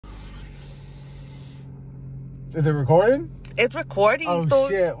Is it recording? It's recording. Oh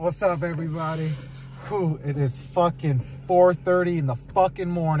shit! What's up, everybody? Whew, it is fucking 4:30 in the fucking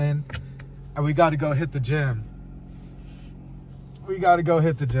morning, and we got to go hit the gym.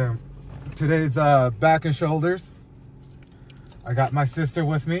 Today's back and shoulders. I got my sister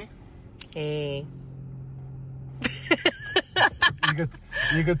with me. Hey.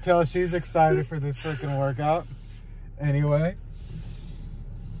 You could tell she's excited for this freaking workout. Anyway,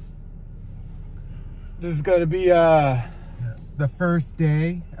 this is gonna be the first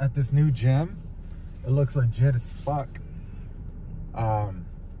day at this new gym. It looks legit as fuck.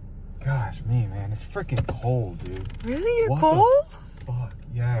 Gosh, man, it's freaking cold, dude. Really? You're cold? Fuck,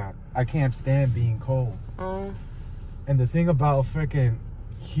 yeah. I can't stand being cold. Oh. And the thing about freaking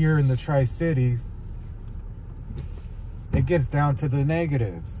here in the Tri-Cities, it gets down to the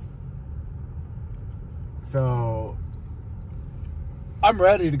negatives. So I'm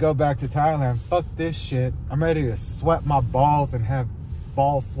ready to go back to Thailand. Fuck this shit. I'm ready to sweat my balls and have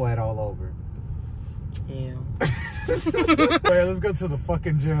ball sweat all over. Ew. Wait, let's go to the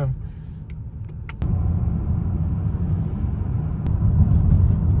fucking gym.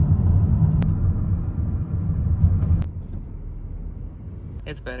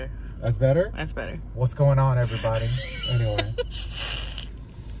 It's better. That's better? That's better. What's going on, everybody? Anyway,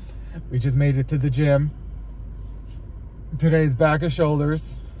 we just made it to the gym. Today's back and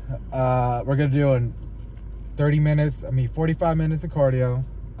shoulders. We're gonna do in 45 minutes of cardio.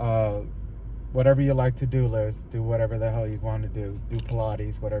 Whatever you like to do, Liz. Do whatever the hell you want to do. Do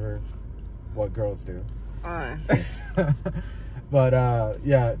Pilates, what girls do. But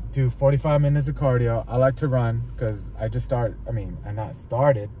yeah, do 45 minutes of cardio. I like to run because I not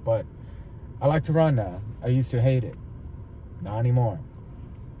started, but I like to run now. I used to hate it. Not anymore.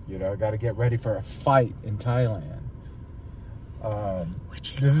 You know, I got to get ready for a fight in Thailand.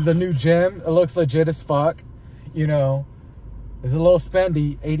 This is the new gym. It looks legit as fuck. You know, it's a little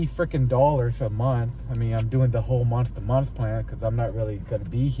spendy, $80 a month. I mean, I'm doing the whole month-to-month plan because I'm not really going to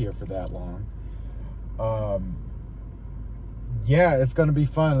be here for that long. Yeah, it's going to be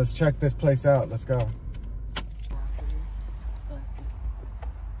fun. Let's check this place out. Let's go.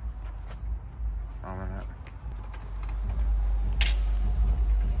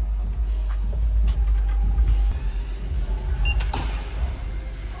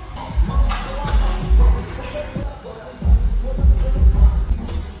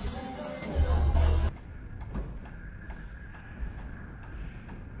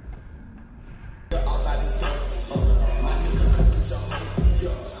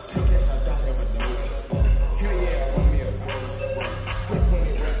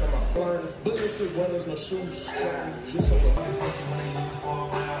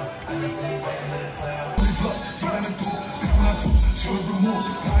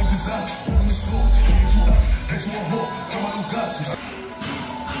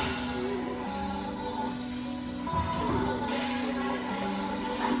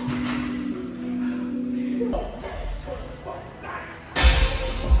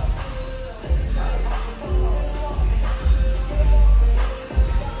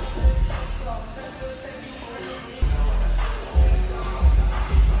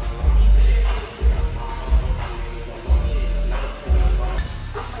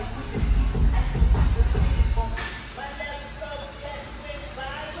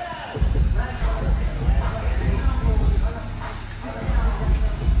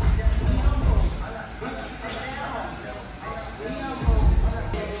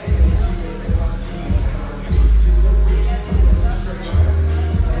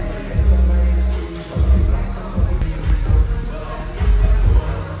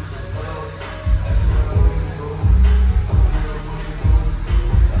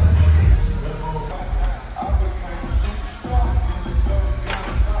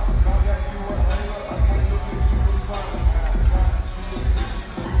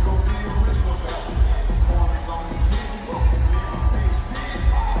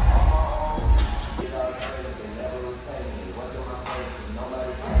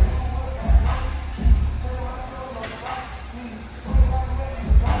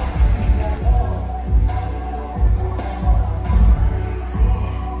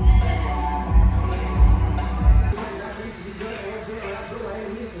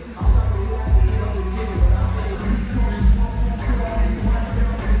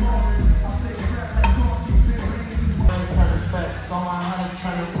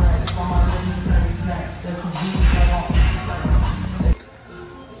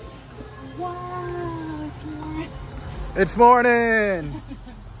 It's morning.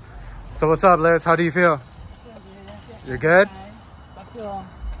 So what's up, Liz? How do you feel? You're good? I feel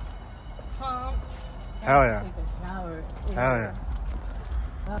pumped. Hell yeah. Take a shower. Hell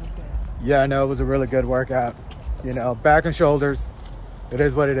yeah. Okay. Yeah, I know it was a really good workout. You know, back and shoulders. It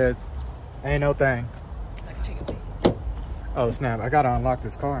is what it is. Ain't no thing. I can take a peek. Oh, snap. I gotta unlock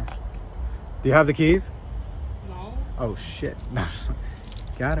this car. Do you have the keys? No. Oh, shit.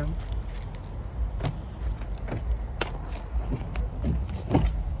 Got him.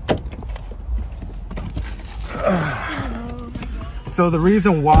 So the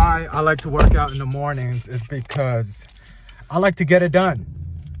reason why I like to work out in the mornings is because I like to get it done.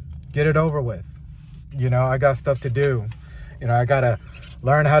 Get it over with. You know, I got stuff to do. You know, I gotta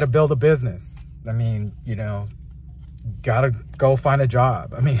learn how to build a business. I mean, you know, gotta go find a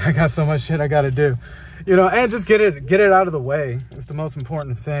job. I mean, I got so much shit I gotta do. You know, and just get it out of the way. It's the most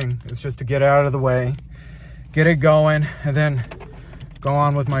important thing. It's just to get it out of the way, get it going, and then go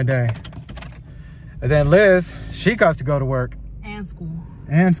on with my day. And then Liz, she got to go to work. And school.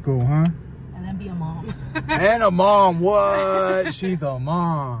 And school, huh? And then be a mom. And a mom, what? She's a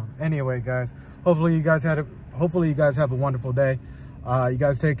mom. Anyway, guys, hopefully you guys have a wonderful day. You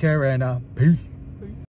guys take care and peace.